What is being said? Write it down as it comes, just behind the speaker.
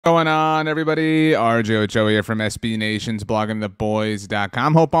Going on, everybody? RJ Ochoa here from SB Nation's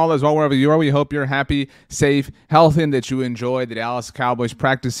bloggingtheboys.com. Hope all is well wherever you are. We hope you're happy, safe, healthy, and that you enjoy the Dallas Cowboys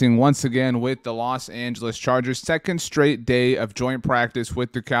practicing once again with the Los Angeles Chargers. Second straight day of joint practice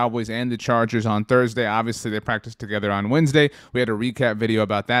with the Cowboys and the Chargers on Thursday. Obviously, they practiced together on Wednesday. We had a recap video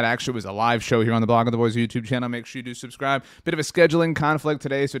about that. Actually, it was a live show here on the Blog of the Boys YouTube channel. Make sure you do subscribe. Bit of a scheduling conflict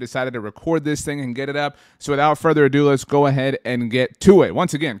today, so I decided to record this thing and get it up. So without further ado, let's go ahead and get to it.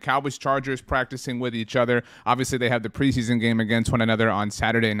 Once again, Cowboys Chargers practicing with each other. Obviously, they have the preseason game against one another on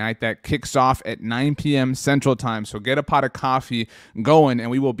Saturday night. That kicks off at 9 p.m. Central Time. So get a pot of coffee going, and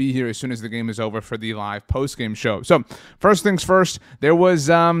we will be here as soon as the game is over for the live post-game show. So first things first, there was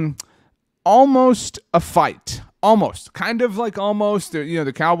almost a fight. Almost. Kind of like almost. You know,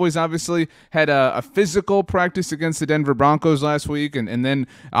 the Cowboys obviously had a physical practice against the Denver Broncos last week, and then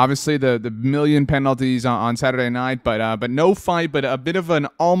obviously the million penalties on Saturday night, but no fight, but a bit of an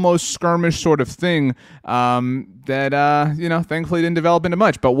almost skirmish sort of thing that, you know, thankfully didn't develop into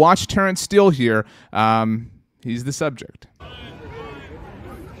much. But watch Terrence Steele here. He's the subject.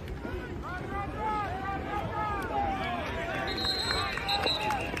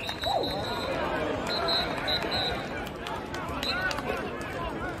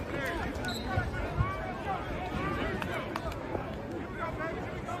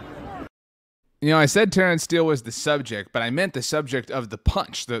 You know, I said Terrence Steele was the subject, but I meant the subject of the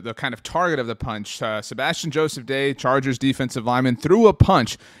punch, the kind of target of the punch. Sebastian Joseph Day, Chargers defensive lineman, threw a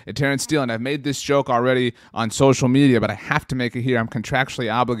punch at Terrence Steele, and I've made this joke already on social media, but I have to make it here. I'm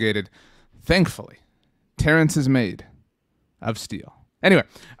contractually obligated. Thankfully, Terrence is made of steel. Anyway,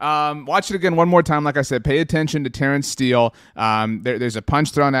 watch it again one more time. Like I said, pay attention to Terrence Steele. There's a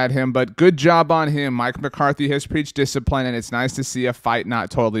punch thrown at him, but good job on him. Mike McCarthy has preached discipline, and it's nice to see a fight not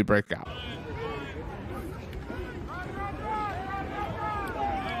totally break out.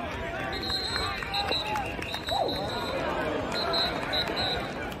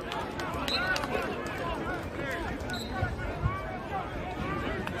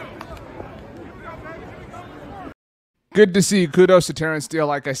 Good to see. Kudos to Terrence Steele,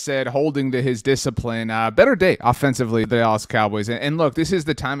 like I said, holding to his discipline. Better day offensively, the Dallas Cowboys. And look, this is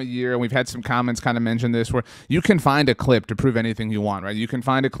the time of year, and we've had some comments kind of mention this, where you can find a clip to prove anything you want, right? You can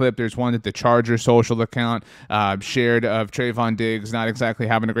find a clip. There's one that the Chargers social account shared of Trayvon Diggs not exactly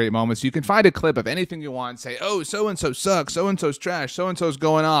having a great moment. So you can find a clip of anything you want, say, oh, so-and-so sucks, so-and-so's trash, so-and-so's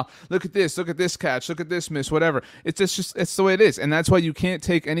going off, look at this catch, look at this miss, whatever. It's the way it is. And that's why you can't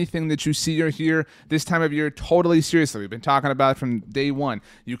take anything that you see or hear this time of year totally seriously. We've been talking about from day one.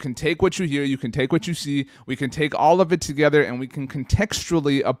 You can take what you hear, you can take what you see, we can take all of it together, and we can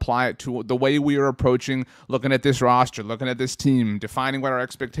contextually apply it to the way we are approaching looking at this roster, looking at this team, defining what our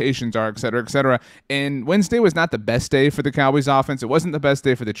expectations are, et cetera, et cetera. And Wednesday was not the best day for the Cowboys offense. It wasn't the best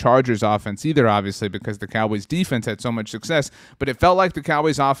day for the Chargers offense either, obviously, because the Cowboys defense had so much success, but it felt like the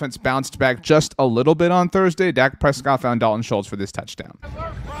Cowboys offense bounced back just a little bit on Thursday. Dak Prescott found Dalton Schultz for this touchdown.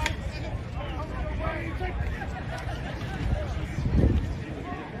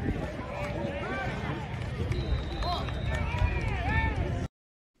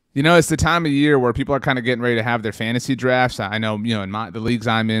 You know, it's the time of year where people are kind of getting ready to have their fantasy drafts. I know, you know, in the leagues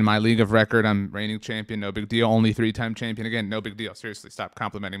I'm in, my league of record, I'm reigning champion, no big deal. Only 3-time champion. Again, no big deal. Seriously, stop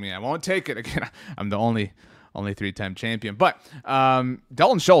complimenting me. I won't take it. Again, I'm the only 3-time champion. But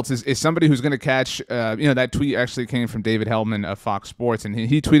Dalton Schultz is somebody who's going to catch, you know, that tweet actually came from David Hellman of Fox Sports, and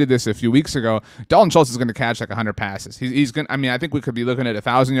he tweeted this a few weeks ago. Dalton Schultz is going to catch like 100 passes. He's going. I mean, I think we could be looking at a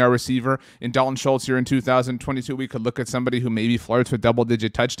 1,000-yard receiver in Dalton Schultz here in 2022. We could look at somebody who maybe flirts with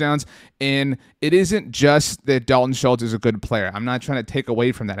double-digit touchdowns, and it isn't just that Dalton Schultz is a good player. I'm not trying to take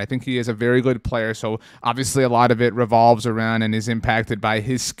away from that. I think he is a very good player, so obviously a lot of it revolves around and is impacted by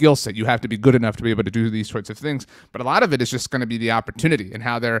his skill set. You have to be good enough to be able to do these sorts of things, but a lot of it is just going to be the opportunity and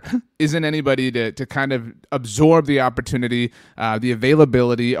how there isn't anybody to kind of absorb the opportunity, the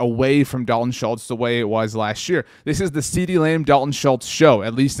availability away from Dalton Schultz the way it was last year. This is the CeeDee Lamb Dalton Schultz show,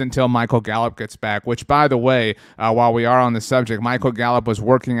 at least until Michael Gallup gets back, which, by the way, while we are on the subject, Michael Gallup was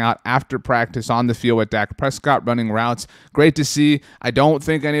working out after practice on the field with Dak Prescott running routes. Great to see. I don't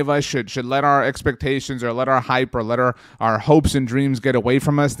think any of us should let our expectations or let our hype or let our hopes and dreams get away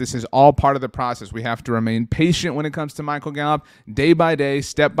from us. This is all part of the process. We have to remain patient when it comes to Michael Gallup, day by day,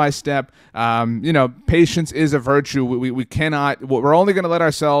 step by step. Patience is a virtue. We cannot. We're only going to let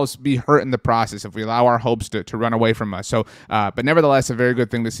ourselves be hurt in the process if we allow our hopes to run away from us. So, but nevertheless, a very good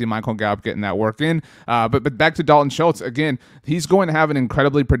thing to see Michael Gallup getting that work in. But back to Dalton Schultz again. He's going to have an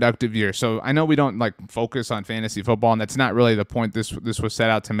incredibly productive year. So I know we don't focus on fantasy football, and that's not really the point this was set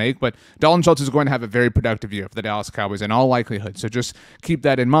out to make. But Dalton Schultz is going to have a very productive year for the Dallas Cowboys in all likelihood. So just keep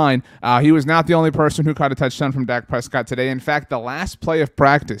that in mind. He was not the only person who caught a touchdown from Dak Prescott today. In fact, the last play of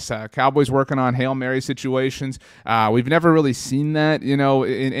practice, Cowboys working on Hail Mary situations. We've never really seen that,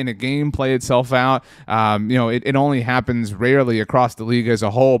 in a game play itself out. It only happens rarely across the league as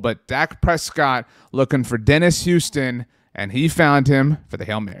a whole. But Dak Prescott looking for Dennis Houston, and he found him for the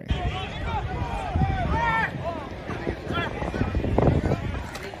Hail Mary.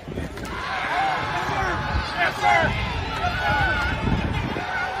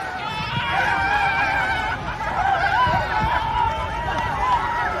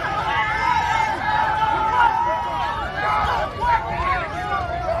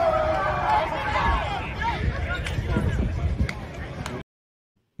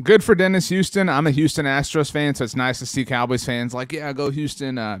 Good for Dennis Houston. I'm a Houston Astros fan, so it's nice to see Cowboys fans yeah, go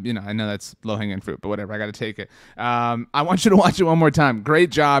Houston. I know that's low-hanging fruit, but whatever. I got to take it. I want you to watch it one more time. Great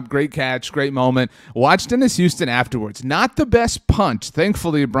job, great catch, great moment. Watch Dennis Houston afterwards. Not the best punch.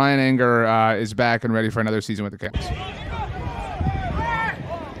 Thankfully, Brian Anger is back and ready for another season with the Cowboys.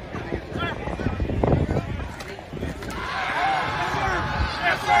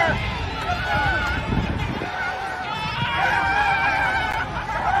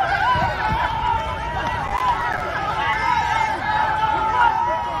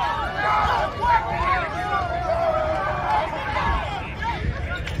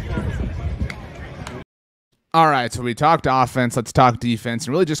 All right, so we talked offense. Let's talk defense,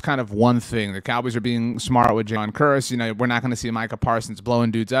 and really just kind of one thing. The Cowboys are being smart with Jalen Curse. We're not going to see Micah Parsons blowing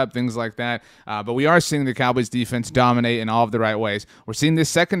dudes up, things like that. But we are seeing the Cowboys defense dominate in all of the right ways. We're seeing this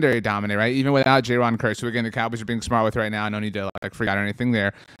secondary dominate, right? Even without DaRon Curse, who again the Cowboys are being smart with right now. No need to freak out or anything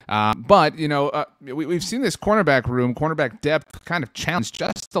there. But we've seen this cornerback depth kind of challenged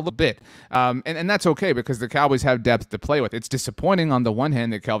just a little bit, and that's okay because the Cowboys have depth to play with. It's disappointing on the one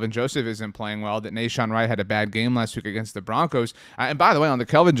hand that Kelvin Joseph isn't playing well, that Nahshon Wright had a bad game last week against the Broncos. And by the way, on the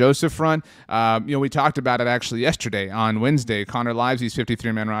Kelvin Joseph front, we talked about it actually yesterday on Wednesday. Connor Livesey's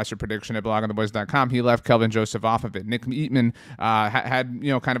 53-man roster prediction at bloggingtheboys.com, he left Kelvin Joseph off of it. Nick Eatman had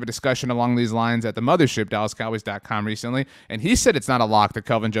kind of a discussion along these lines at the mothership, DallasCowboys.com, recently, and he said it's not a lock that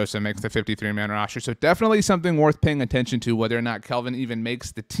Kelvin Joseph makes the 53-man roster. So definitely something worth paying attention to, whether or not Kelvin even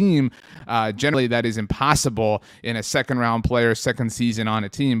makes the team. Generally, that is impossible in a second-round player, second season on a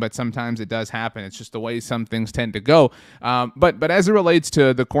team, but sometimes it does happen. It's just the way some things tend to go. But as it relates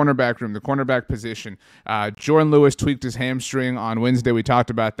to the cornerback room, the cornerback position, Jordan Lewis tweaked his hamstring on Wednesday. We talked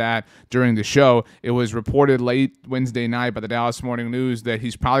about that during the show. It was reported late Wednesday night by the Dallas Morning News that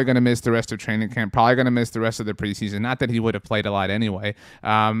he's probably going to miss the rest of training camp, probably going to miss the rest of the preseason. Not that he would have played a lot anyway,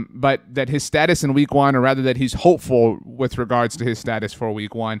 but that his status in week one, or rather that he's hopeful with regards to his status for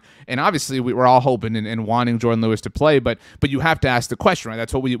week one. And obviously we're all hoping and wanting Jordan Lewis to play, but you have to ask the question, right?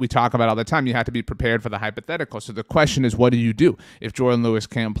 That's what we talk about all the time. You have to be prepared for the hypothetical. So the question is, what do you do if Jordan Lewis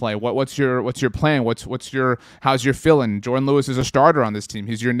can't play? What's your plan? How's your feeling? Jordan Lewis is a starter on this team.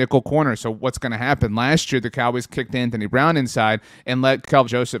 He's your nickel corner. So what's going to happen? Last year, the Cowboys kicked Anthony Brown inside and let Kelvin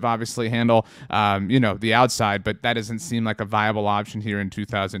Joseph obviously handle, the outside, but that doesn't seem like a viable option here in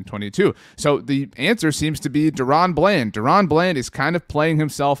 2022. So the answer seems to be DaRon Bland. DaRon Bland is kind of playing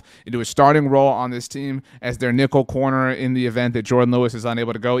himself into a starting role on this team as their nickel corner in the event that Jordan Lewis is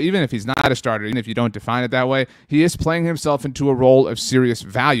unable to go, even if he's not a starter, even if you don't define it that way. He is playing himself into a role of serious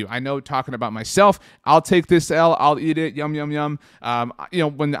value. I know, talking about myself, I'll take this L, I'll eat it, yum, yum, yum.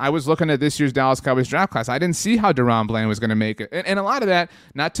 When I was looking at this year's Dallas Cowboys draft class, I didn't see how DaRon Bland was going to make it. And a lot of that,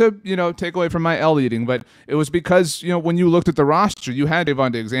 not to, take away from my L eating, but it was because, when you looked at the roster, you had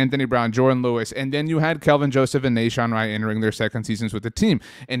Devon Diggs, Anthony Brown, Jordan Lewis, and then you had Kelvin Joseph and Nahshon Wright entering their second seasons with the team.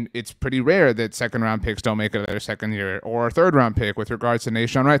 And it's pretty rare that second-round picks don't make it their second year, or a third-round pick with regards to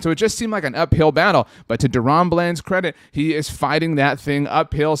Nahshon Wright. So it just seemed like an uphill battle. But to DaRon Bland's credit, he is fighting that thing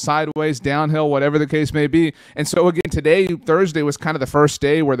uphill, sideways, downhill, whatever the case may be. And so again, today, Thursday, was kind of the first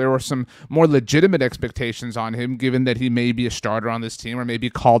day where there were some more legitimate expectations on him, given that he may be a starter on this team or may be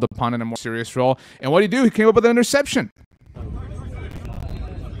called upon in a more serious role. And what did he do? He came up with an interception.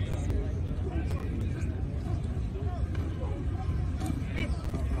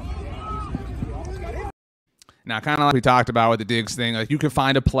 Now, kind of like we talked about with the Diggs thing, like you can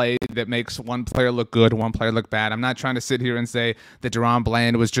find a play that makes one player look good, one player look bad. I'm not trying to sit here and say that DaRon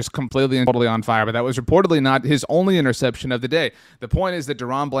Bland was just completely and totally on fire, but that was reportedly not his only interception of the day. The point is that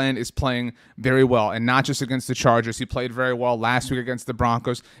DaRon Bland is playing very well, and not just against the Chargers. He played very well last week against the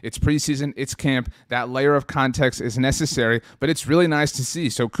Broncos. It's preseason, it's camp. That layer of context is necessary, but it's really nice to see.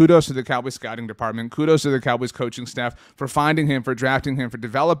 So kudos to the Cowboys scouting department. Kudos to the Cowboys coaching staff for finding him, for drafting him, for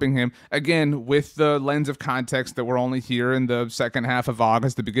developing him, again, with the lens of context that we're only here in the second half of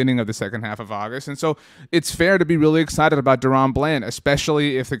August, the beginning of the second half of August. And so it's fair to be really excited about DaRon Bland,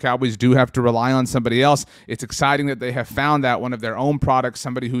 especially if the Cowboys do have to rely on somebody else. It's exciting that they have found that one of their own products,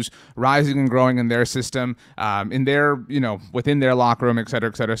 somebody who's rising and growing in their system, in their, within their locker room, et cetera,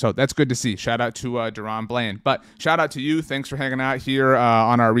 et cetera. So that's good to see. Shout out to DaRon Bland. But shout out to you. Thanks for hanging out here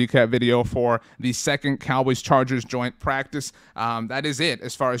on our recap video for the second Cowboys-Chargers joint practice. That is it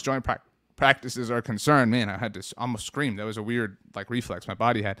as far as joint practices are concerned. Man, I had to almost scream. That was a weird reflex my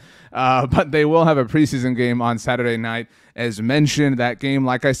body had. But they will have a preseason game on Saturday night. As mentioned, that game,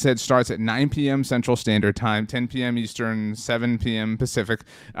 like I said, starts at 9 p.m. Central Standard Time, 10 p.m. Eastern, 7 p.m. Pacific,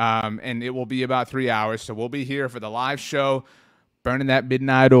 and it will be about 3 hours. So we'll be here for the live show, burning that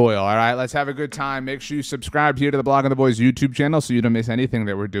midnight oil. All right, let's have a good time. Make sure you subscribe here to the Blog on the Boys YouTube channel so you don't miss anything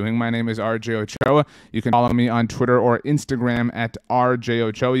that we're doing. My name is RJ Ochoa. You can follow me on Twitter or Instagram at RJ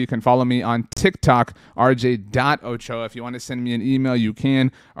Ochoa. You can follow me on TikTok, RJ.Ochoa. If you want to send me an email, you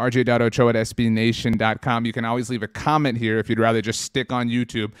can, rj.ochoa@sbnation.com. You can always leave a comment here if you'd rather just stick on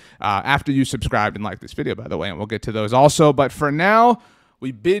YouTube after you subscribed and like this video, by the way, and we'll get to those also. But for now,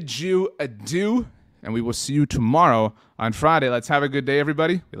 we bid you adieu, and we will see you tomorrow on Friday. Let's have a good day,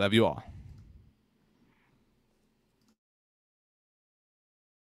 everybody. We love you all.